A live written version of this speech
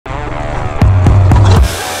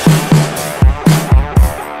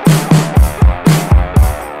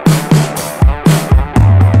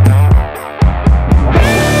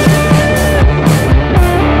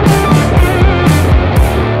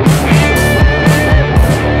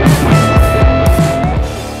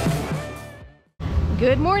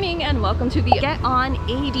welcome to the Get On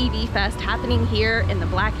ADV Fest happening here in the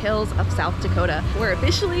Black Hills of South Dakota. We're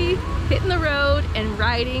officially hitting the road and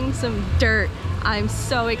riding some dirt. I'm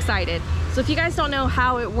so excited. So if you guys don't know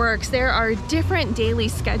how it works, there are different daily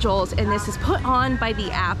schedules, and this is put on by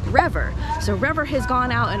the app Revzilla. So Revzilla has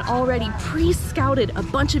gone out and already pre-scouted a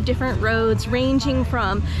bunch of different roads ranging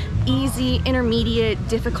from easy, intermediate,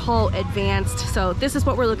 difficult, advanced. So this is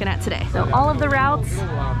what we're looking at today. So all of the routes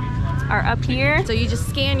are up here. So you just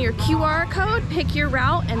scan your QR code, pick your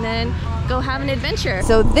route, and then go have an adventure.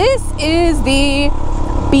 So this is the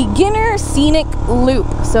beginner scenic loop.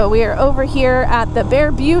 So we are over here at the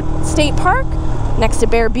Bear Butte State Park next to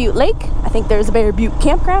Bear Butte Lake. I think there's a Bear Butte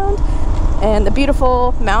campground, and the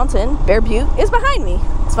beautiful mountain Bear Butte is behind me.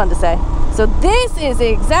 It's fun to say. So this is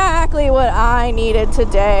exactly what I needed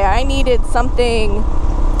today. I needed something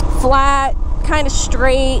flat, kind of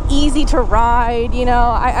straight, easy to ride. You know,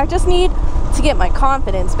 I just need to get my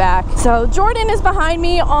confidence back. So Jordan is behind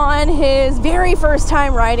me on his very first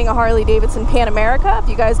time riding a Harley-Davidson Pan America. If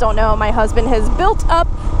you guys don't know, my husband has built up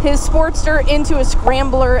his Sportster into a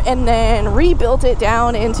scrambler and then rebuilt it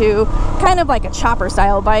down into kind of like a chopper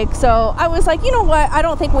style bike. So I was like, you know what, I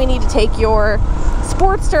don't think we need to take your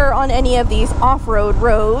Sportster on any of these off-road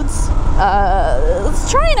roads.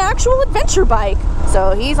 Let's try an actual adventure bike.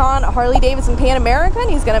 So he's on a Harley-Davidson Pan America, and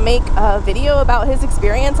he's gonna make a video about his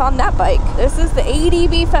experience on that bike. This is the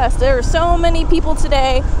ADV Fest. There are so many people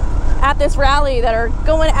today at this rally that are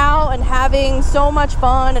going out and having so much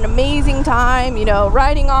fun and amazing time, you know,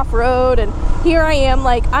 riding off-road. And here I am,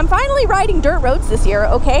 like, I'm finally riding dirt roads this year,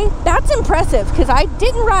 okay? That's impressive, because I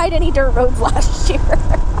didn't ride any dirt roads last year.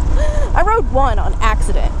 I rode one on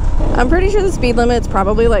accident. I'm pretty sure the speed limit's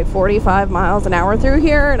probably like 45 miles an hour through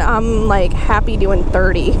here, and I'm like happy doing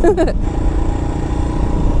 30.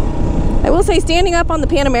 I will say standing up on the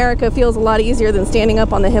Pan America feels a lot easier than standing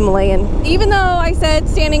up on the Himalayan. Even though I said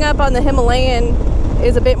standing up on the Himalayan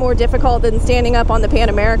is a bit more difficult than standing up on the Pan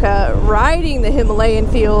America, riding the Himalayan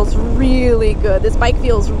feels really good. This bike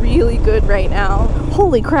feels really good right now.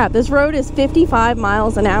 Holy crap, this road is 55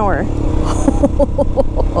 miles an hour.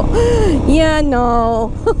 Yeah, no.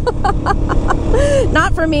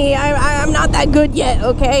 Not for me. I'm not that good yet,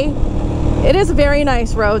 okay? It is a very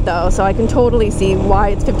nice road though, so I can totally see why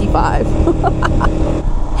it's 55.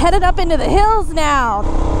 Headed up into the hills now.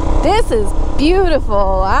 This is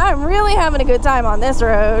beautiful. I'm really having a good time on this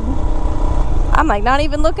road. I'm like not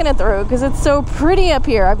even looking at the road because it's so pretty up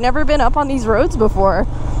here. I've never been up on these roads before.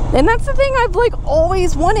 And that's the thing I've like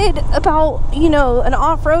always wanted about, you know, an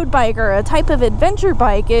off-road bike or a type of adventure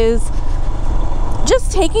bike is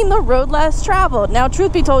just taking the road less traveled. Now,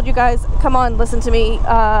 truth be told, you guys, come on, listen to me.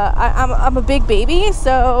 I'm a big baby,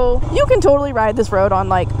 so you can totally ride this road on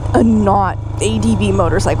like a not ADV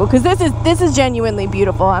motorcycle, because this is genuinely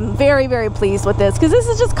beautiful. I'm very, very pleased with this because this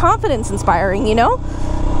is just confidence inspiring, you know?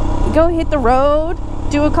 You go hit the road,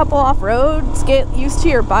 do a couple off-roads, get used to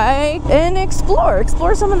your bike, and explore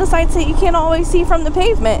some of the sights that you can't always see from the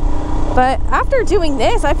pavement. But after doing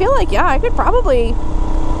this, I feel like, yeah, I could probably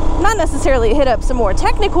not necessarily hit up some more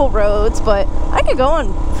technical roads, but I could go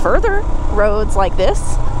on further roads like this,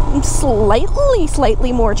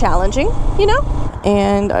 slightly more challenging, you know?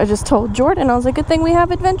 And I just told Jordan, I was like, good thing we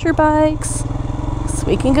have adventure bikes, so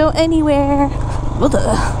we can go anywhere. This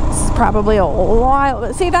is probably a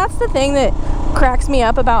while. See, that's the thing that cracks me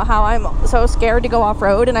up about how I'm so scared to go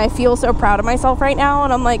off-road, and I feel so proud of myself right now.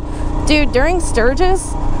 And I'm like, dude, during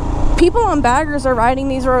Sturgis, people on baggers are riding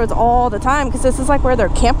these roads all the time because this is like where their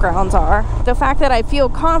campgrounds are. The fact that I feel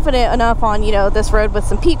confident enough on, you know, this road with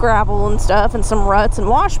some peat gravel and stuff and some ruts and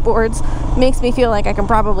washboards makes me feel like I can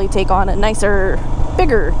probably take on a nicer,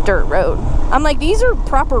 bigger dirt road. I'm like, these are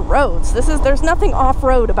proper roads. There's nothing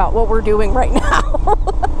off-road about what we're doing right now.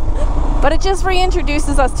 But it just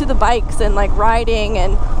reintroduces us to the bikes and like riding,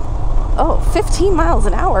 and oh, 15 miles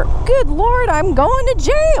an hour. Good Lord, I'm going to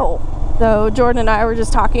jail. So Jordan and I were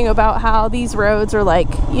just talking about how these roads are like,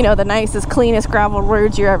 you know, the nicest, cleanest gravel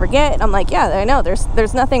roads you ever get. And I'm like, yeah, I know.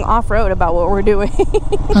 There's nothing off-road about what we're doing.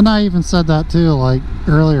 And I even said that too, like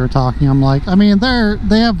earlier talking. I'm like, I mean,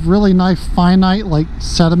 they have really nice finite, like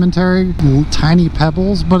sedimentary, tiny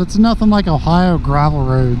pebbles, but it's nothing like Ohio gravel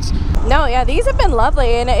roads. No, yeah, these have been lovely,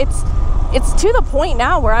 and it's to the point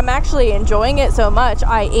now where I'm actually enjoying it so much.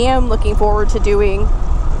 I am looking forward to doing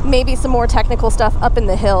maybe some more technical stuff up in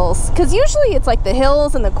the hills, because usually it's like the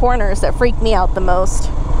hills and the corners that freak me out the most.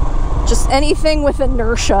 Just anything with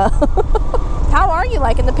inertia. How are you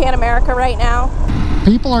liking the Pan America right now?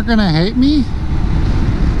 People are gonna hate me,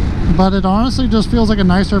 but it honestly just feels like a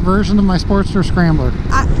nicer version of my Sportster Scrambler.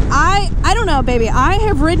 I don't know, baby. I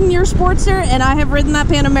have ridden your Sportster and I have ridden that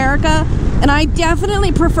Pan America, and I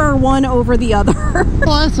definitely prefer one over the other.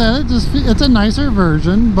 Well, I said it's a nicer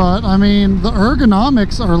version, but I mean the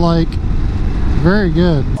ergonomics are like very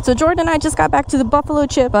good. So Jordan and I just got back to the Buffalo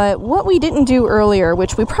Chip, but what we didn't do earlier,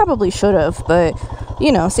 which we probably should have, but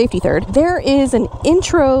you know, safety third, there is an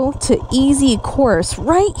intro to easy course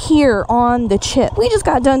right here on the Chip. We just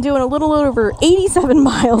got done doing a little over 87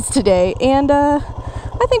 miles today, and I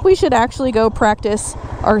think we should actually go practice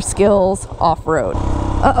our skills off-road.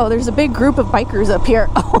 Uh-oh, there's a big group of bikers up here.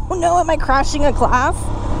 Oh no, am I crashing a class?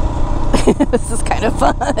 This is kind of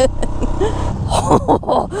fun.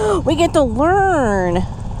 Oh, we get to learn.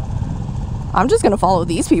 I'm just gonna follow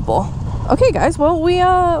these people. Okay guys, well we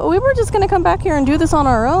were just gonna come back here and do this on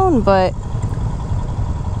our own, but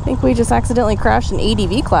I think we just accidentally crashed an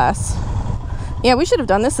ADV class. Yeah, we should have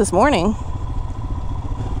done this morning.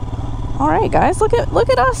 All right guys, look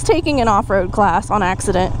at us taking an off-road class on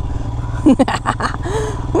accident.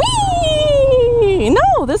 Whee!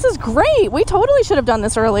 No, this is great. We totally should have done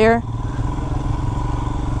this earlier.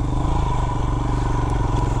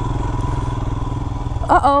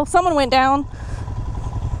 Uh-oh, someone went down.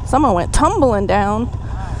 Someone went tumbling down.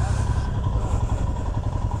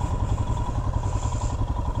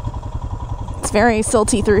 It's very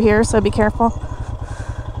silty through here, so be careful.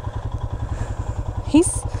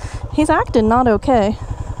 He's acting not okay.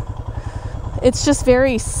 It's just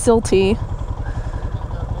very silty.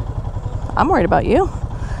 I'm worried about you.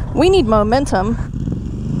 We need momentum.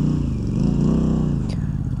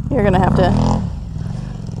 You're gonna have to...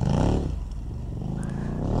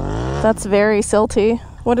 That's very silty.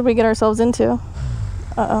 What did we get ourselves into?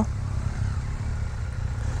 Uh-oh.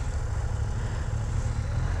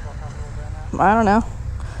 I don't know.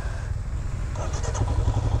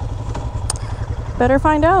 Better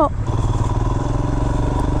find out.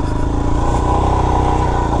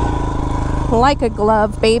 Like a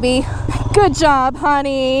glove, baby. Good job,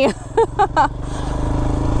 honey.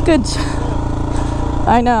 Good.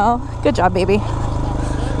 I know. Good job, baby.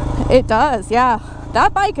 It does, yeah.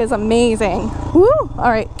 That bike is amazing. Woo! All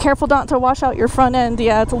right, careful not to wash out your front end.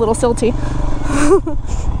 Yeah, it's a little silty.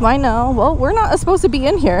 I know. Well, we're not supposed to be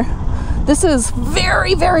in here. This is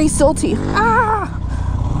very, very silty. Ah!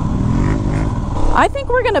 I think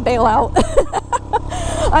we're gonna bail out.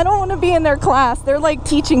 I don't want to be in their class. They're like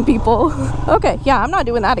teaching people. Okay, yeah, I'm not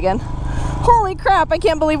doing that again. Holy crap, I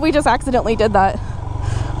can't believe we just accidentally did that.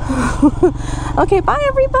 Okay, bye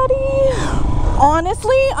everybody.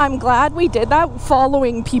 Honestly, I'm glad we did that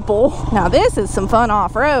following people. Now this is some fun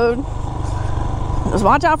off-road. Just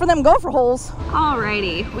watch out for them gopher holes.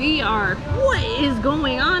 Alrighty, what is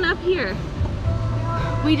going on up here?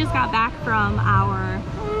 We just got back from our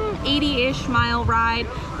 80-ish mile ride.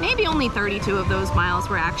 Maybe only 32 of those miles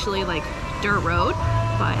were actually like dirt road.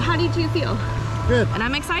 But how did you feel? Good. And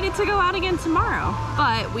I'm excited to go out again tomorrow.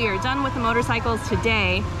 But we are done with the motorcycles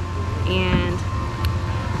today, and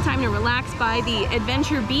time to relax by the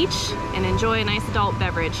Adventure Beach and enjoy a nice adult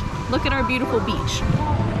beverage. Look at our beautiful beach.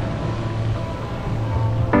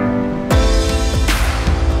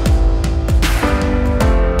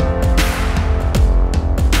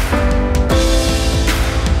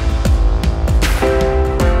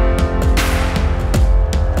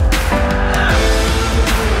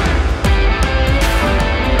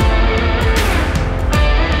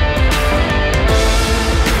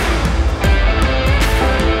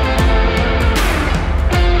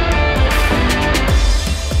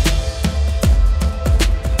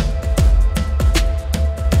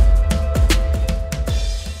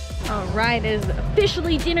 It is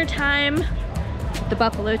officially dinner time at the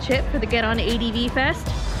Buffalo Chip for the Get On ADV Fest.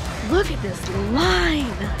 Look at this line.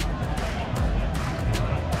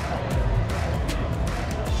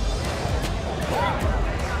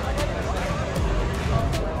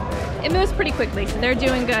 It moves pretty quickly, so they're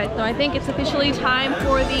doing good. So I think it's officially time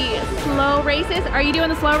for the slow races. Are you doing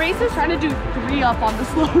the slow races? Trying to do 3 up on the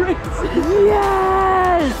slow races.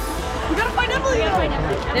 Yes! We gotta find Emily.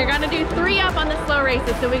 They're gonna do 3 up on the slow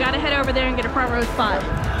races, so we gotta head over there and get a front row spot.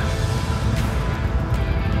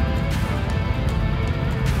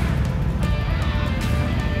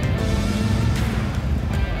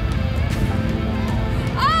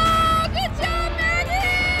 Oh, good job,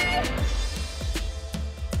 Maggie!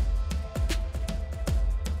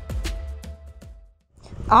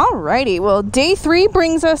 Alrighty, well, day 3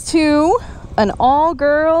 brings us to an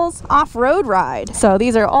all-girls off-road ride. So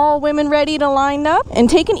these are all women ready to line up and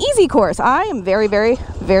take an easy course. I am very, very,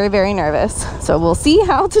 very, very nervous. So we'll see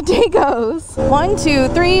how today goes. 1, 2,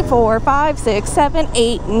 3, 4, 5, 6, 7,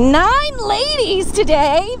 8, 9 ladies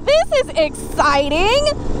today. This is exciting.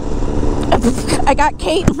 I got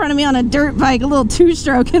Kate in front of me on a dirt bike, a little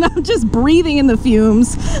two-stroke, and I'm just breathing in the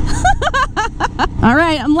fumes. All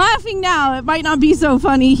right, I'm laughing now. It might not be so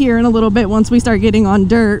funny here in a little bit once we start getting on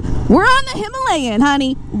dirt. We're on the Himalayan,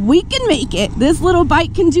 honey. We can make it. This little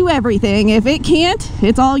bike can do everything. If it can't,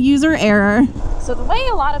 it's all user error. So the way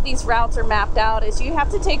a lot of these routes are mapped out is you have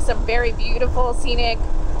to take some very beautiful, scenic,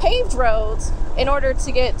 paved roads in order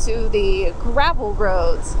to get to the gravel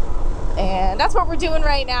roads. And that's what we're doing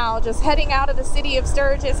right now, just heading out of the city of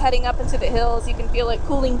Sturgis, heading up into the hills. You can feel it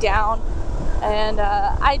cooling down. And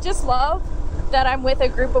I just love that I'm with a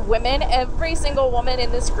group of women. Every single woman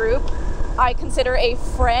in this group I consider a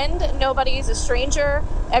friend. Nobody is a stranger.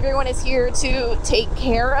 Everyone is here to take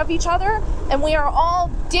care of each other. And we are all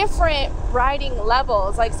different riding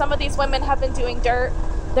levels. Like, some of these women have been doing dirt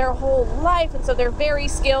their whole life, and so they're very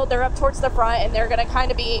skilled. They're up towards the front, and they're going to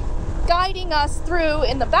kind of be guiding us through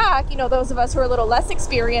in the back, you know, those of us who are a little less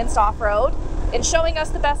experienced off-road, and showing us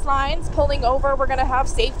the best lines, pulling over. We're going to have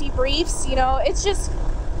safety briefs. You know, it's just,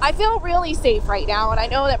 I feel really safe right now. And I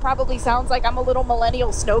know that probably sounds like I'm a little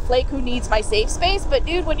millennial snowflake who needs my safe space, but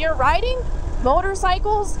dude, when you're riding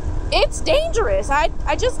motorcycles, it's dangerous. I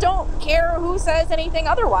just don't care who says anything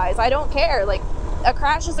otherwise. I don't care. Like, a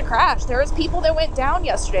crash is a crash. There was people that went down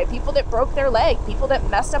yesterday, people that broke their leg, people that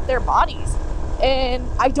messed up their bodies, and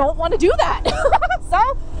I don't want to do that.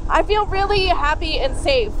 So I feel really happy and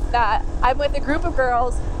safe that I'm with a group of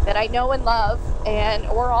girls that I know and love, and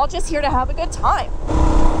we're all just here to have a good time.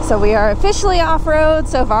 So we are officially off-road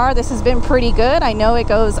so far. This has been pretty good. I know it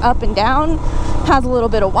goes up and down, has a little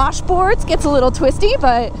bit of washboards, gets a little twisty,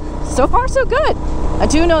 but so far so good. I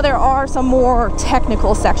do know there are some more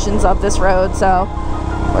technical sections of this road, so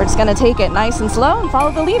we're just gonna take it nice and slow and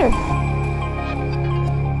follow the leader.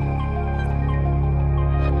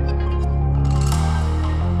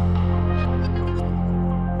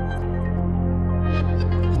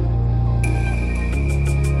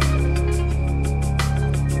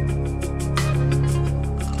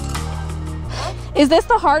 Is this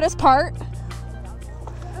the hardest part?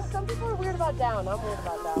 Some people are weird about down. I'm weird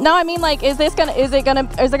about down. No, I mean, like, is there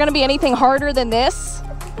gonna be anything harder than this?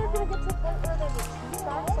 I think they're gonna get to the point where there's a tree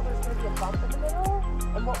back, so there's gonna be a bump in the middle.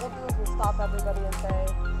 And what we'll do is we'll stop everybody and say,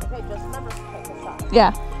 okay, just remember to take this side.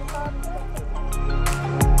 Yeah.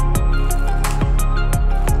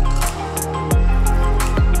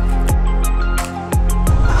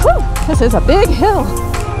 Whew, this is a big hill.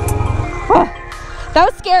 Oh, that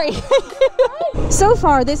was scary. So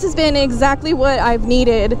far, this has been exactly what I've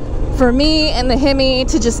needed for me and the Hemi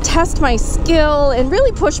to just test my skill and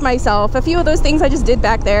really push myself. A few of those things I just did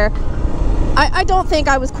back there, I don't think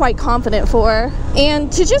I was quite confident for.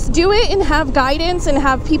 And to just do it and have guidance and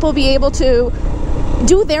have people be able to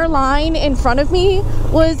do their line in front of me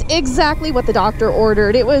was exactly what the doctor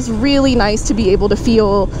ordered. It was really nice to be able to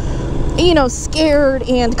feel, you know, scared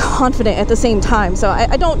and confident at the same time. So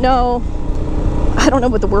I don't know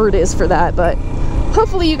what the word is for that, but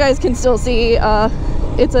hopefully you guys can still see.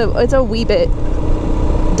 It's a wee bit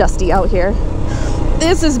dusty out here.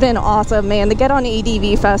 This has been awesome, man. The Get On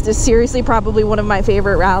ADV Fest is seriously probably one of my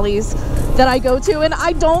favorite rallies that I go to, and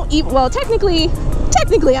I don't even, well, technically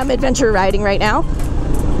I'm adventure riding right now,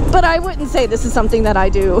 but I wouldn't say this is something that I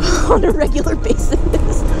do on a regular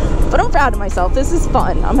basis. But I'm proud of myself. This is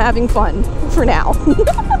fun. I'm having fun for now.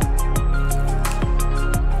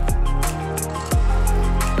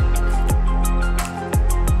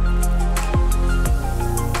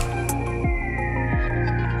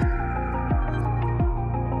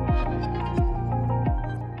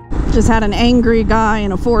 Just had an angry guy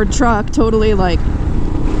in a Ford truck totally like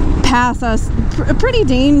pass us pretty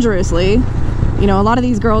dangerously. You know, a lot of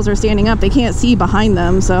these girls are standing up, they can't see behind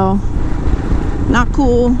them, so not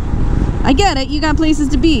cool. I get it, you got places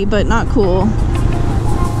to be, but not cool.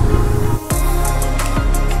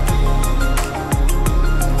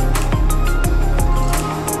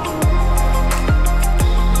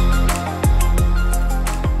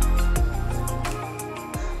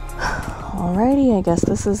 Alrighty, I guess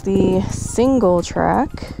this is the single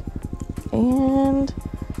track and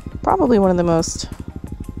probably one of the most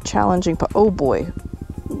challenging, oh boy,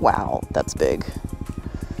 wow, that's big.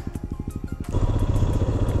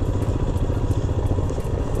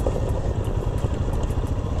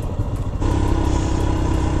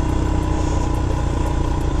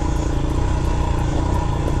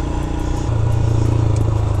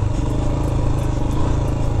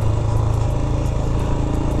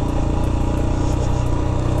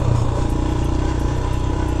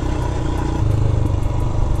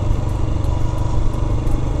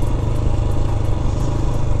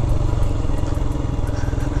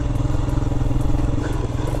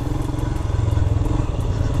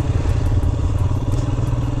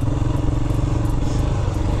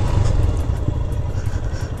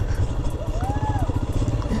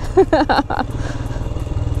 I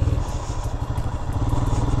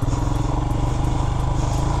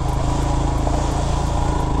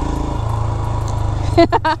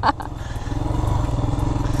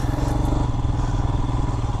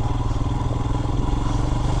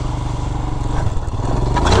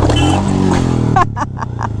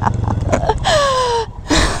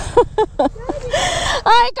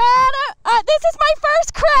got it! This is my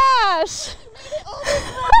first crash!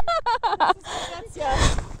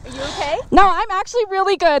 Are you okay? No, I'm actually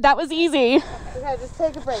really good. That was easy. Okay, just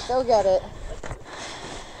take a break. Go get it.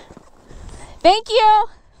 Thank you.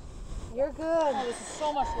 You're good. Oh, this is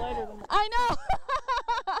so much lighter than I know.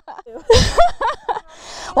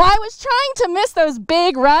 Well, I was trying to miss those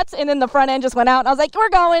big ruts, and then the front end just went out, and I was like, we're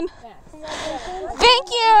going.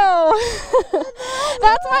 Thank you.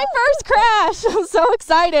 That's my first crash. I'm so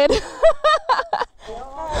excited.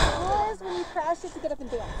 When you crash, you have to get up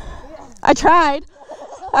and dance. I tried.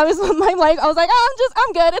 I was like, oh,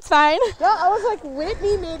 I'm good. It's fine. Yeah, I was like,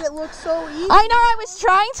 Whitney made it look so easy. I know. I was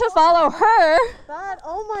trying to follow her.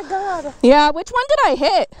 Oh my God. Yeah. Which one did I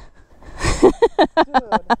hit? Dude.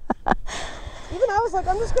 Even I was like,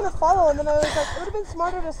 I'm just gonna follow, and then I was like, it would have been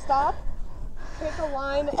smarter to stop, take a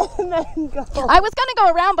line, and then go. I was gonna go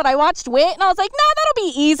around, but I watched Whit, and I was like, nah, that'll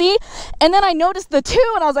be easy. And then I noticed the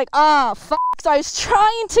two, and I was like, ah, fuck. So I was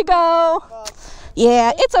trying to go.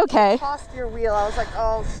 Yeah, it's okay. Tossed your wheel. I was like,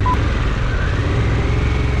 oh.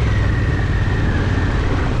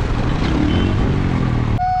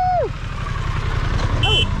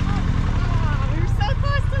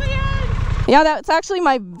 Yeah, that's actually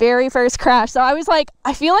my very first crash. So I was like,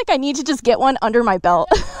 I feel like I need to just get one under my belt.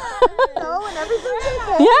 No, and everything's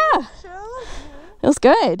okay. Yeah. Chill. It was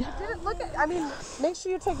good. Didn't look at, I mean, make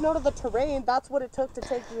sure you take note of the terrain. That's what it took to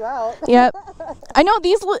take you out. Yep. I know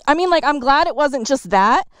these, I mean, like, I'm glad it wasn't just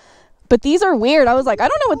that, but these are weird. I was like, I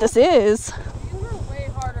don't know what this is. These were way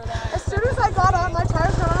harder than I As soon as I got on, my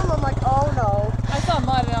tires got on them, I'm like, oh no. I saw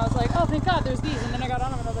mud and I was like, oh, thank God there's these. And then I got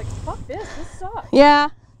on them and I was like, fuck this sucks. Yeah.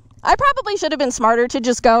 I probably should have been smarter to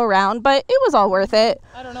just go around, but it was all worth it.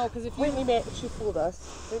 I don't know, because if you Whitney made, she fooled us.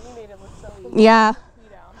 Whitney made it look so easy. Yeah. me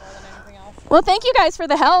down more than anything else. Well, thank you guys for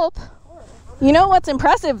the help. You know what's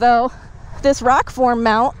impressive though? This rock form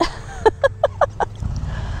mount.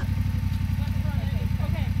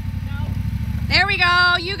 There we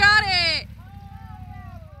go. You got it.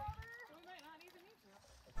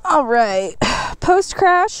 All right. Post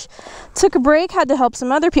crash, took a break, had to help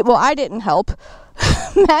some other people. Well, I didn't help.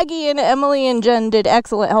 Maggie and Emily and Jen did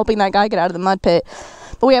excellent helping that guy get out of the mud pit.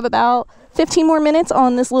 But we have about 15 more minutes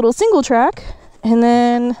on this little single track, and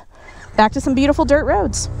then back to some beautiful dirt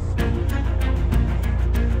roads.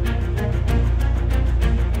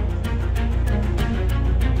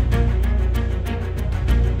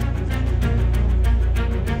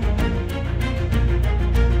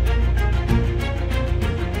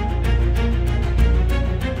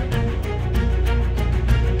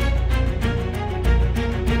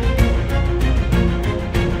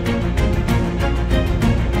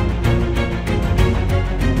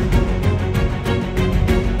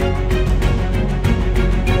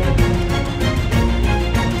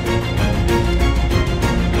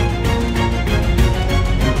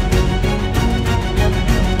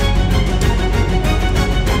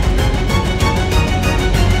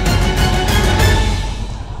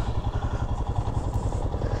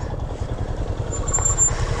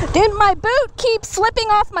 Dude, my boot keeps slipping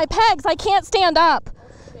off my pegs. I can't stand up.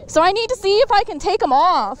 So I need to see if I can take them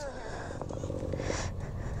off.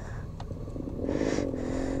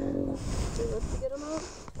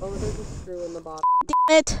 Oh, there's a screw in the bottom.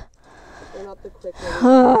 Damn it. They're not the quick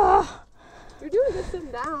ones. You're doing good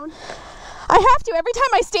sitting down. I have to. Every time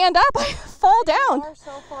I stand up, I fall down. You are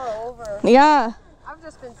so far over. Yeah. I've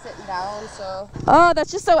just been sitting down, so. Oh,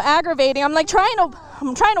 that's just so aggravating. I'm like trying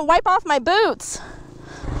to wipe off my boots.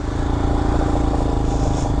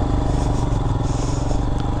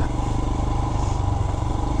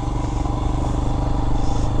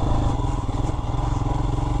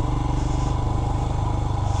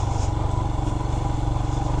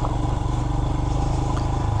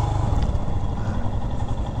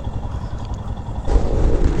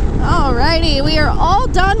 Alrighty, we are all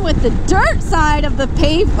done with the dirt side of the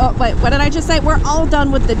oh wait, what did I just say? We're all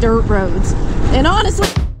done with the dirt roads. And honestly,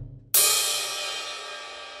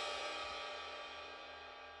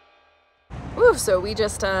 ooh, so we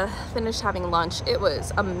just finished having lunch. It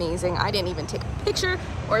was amazing. I didn't even take a picture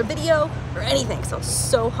or a video or anything, so I was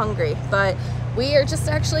so hungry. But we are just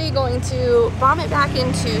actually going to vomit back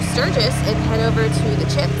into Sturgis and head over to the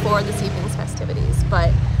Chip for this evening's festivities.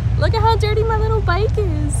 But look at how dirty my little bike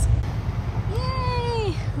is.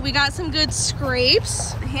 Yay! We got some good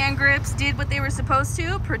scrapes. The hand grips did what they were supposed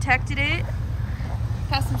to, protected it.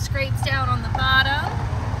 Got some scrapes down on the bottom.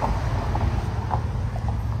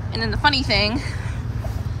 And then the funny thing,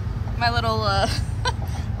 my little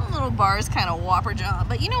little bars kind of whopper job,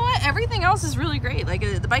 but you know what? Everything else is really great. Like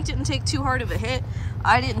the bike didn't take too hard of a hit.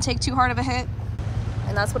 I didn't take too hard of a hit.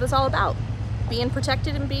 And that's what it's all about. Being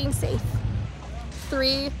protected and being safe.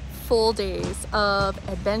 3 full days of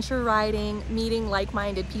adventure riding, meeting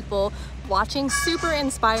like-minded people, watching super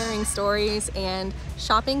inspiring stories, and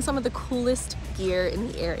shopping some of the coolest gear in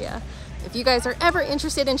the area. If you guys are ever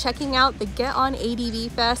interested in checking out the Get On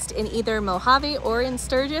ADV Fest in either Mojave or in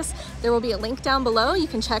Sturgis, there will be a link down below. You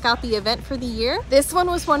can check out the event for the year. This one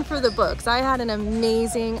was one for the books. I had an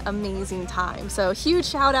amazing, amazing time. So huge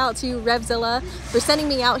shout out to Revzilla for sending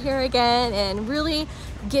me out here again and really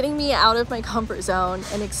getting me out of my comfort zone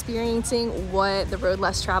and experiencing what the road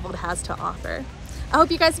less traveled has to offer. I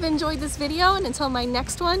hope you guys have enjoyed this video, and until my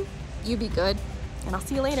next one, you be good, and I'll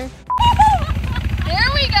see you later.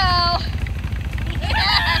 There we go.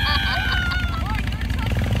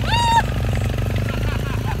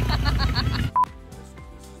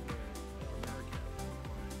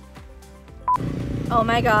 Oh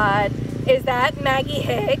my God, is that Maggie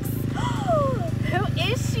Hicks? Who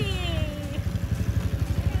is she?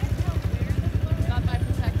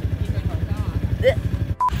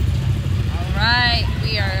 All right,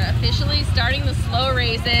 we are officially starting the slow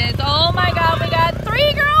races. Oh my God, we got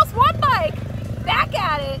 3 girls, 1 bike. Back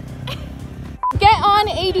at it. Get On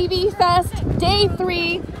ADV Fest, day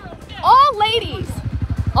 3. All ladies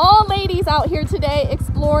out here today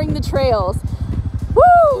exploring the trails.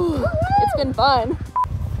 Woo! It's been fun.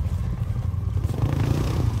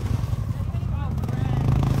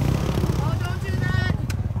 Oh, don't do that.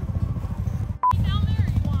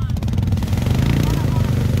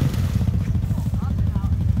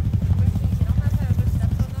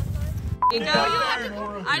 You go.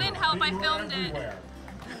 I didn't help, I filmed it.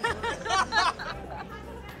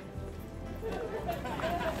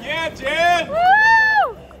 Yeah, Jen!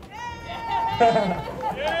 Woo!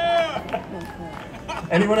 Yeah!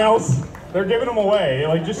 Anyone else? They're giving them away.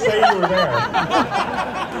 Like, just say you were there.